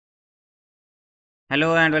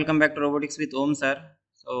Hello and welcome back to Robotics with Om sir.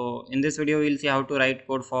 So in this video we'll see how to write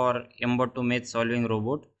code for mBot2 math solving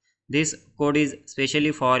robot. This code is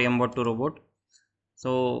specially for mBot2 robot.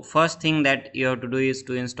 So first thing that you have to do is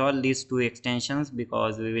to install these two extensions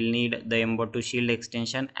because we will need the mBot2 shield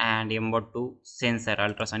extension and mBot2 sensor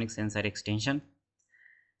ultrasonic sensor extension.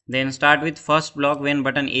 Then start with first block when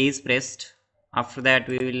button A is pressed. After that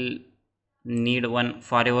we will need one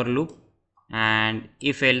forever loop and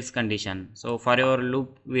if else condition. So forever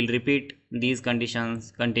loop will repeat these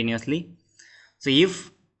conditions continuously. So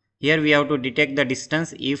if here we have to detect the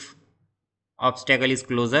distance if obstacle is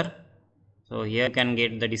closer. So here you can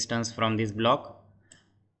get the distance from this block.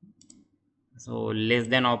 So less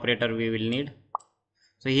than operator we will need.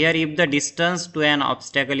 So here if the distance to an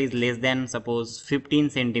obstacle is less than suppose 15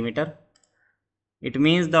 centimeter, it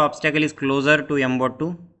means the obstacle is closer to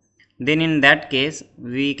mBot2. Then in that case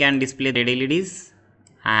we can display red LEDs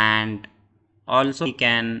and also we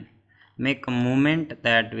can make a movement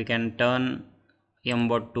that we can turn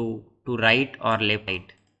mBot2 to right or left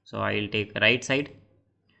side. So I will take right side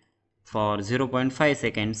for 0.5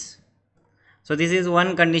 seconds. So this is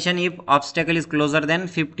one condition if obstacle is closer than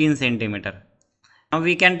 15 centimeter. Now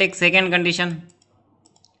we can take second condition.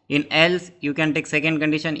 In else you can take second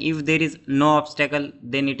condition if there is no obstacle,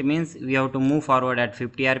 then it means we have to move forward at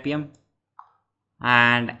 50 rpm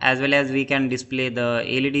and as well as we can display the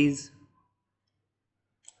LEDs.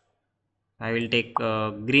 I will take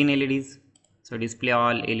green LEDs, so display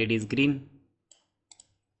all LEDs green.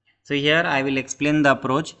 So here I will explain the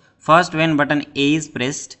approach. First when button A is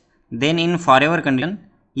pressed, then in forever condition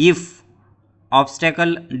if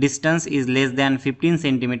obstacle distance is less than 15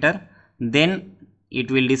 centimeter, then it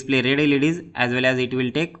will display red LEDs as well as it will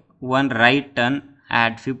take one right turn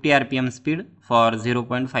at 50 rpm speed for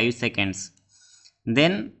 0.5 seconds.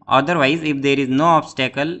 Then otherwise if there is no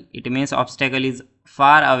obstacle, it means obstacle is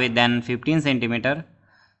far away than 15 centimeter,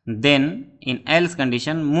 then in else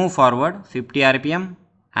condition move forward 50 rpm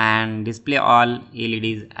and display all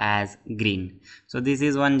LEDs as green. So this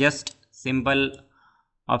is one just simple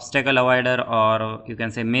obstacle avoider or you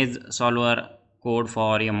can say maze solver code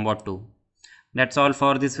for mBot2. That's all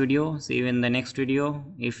for this video. See you in the next video.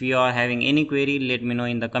 If you are having any query, let me know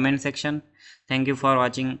in the comment section. Thank you for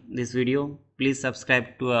watching this video. Please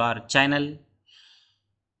subscribe to our channel.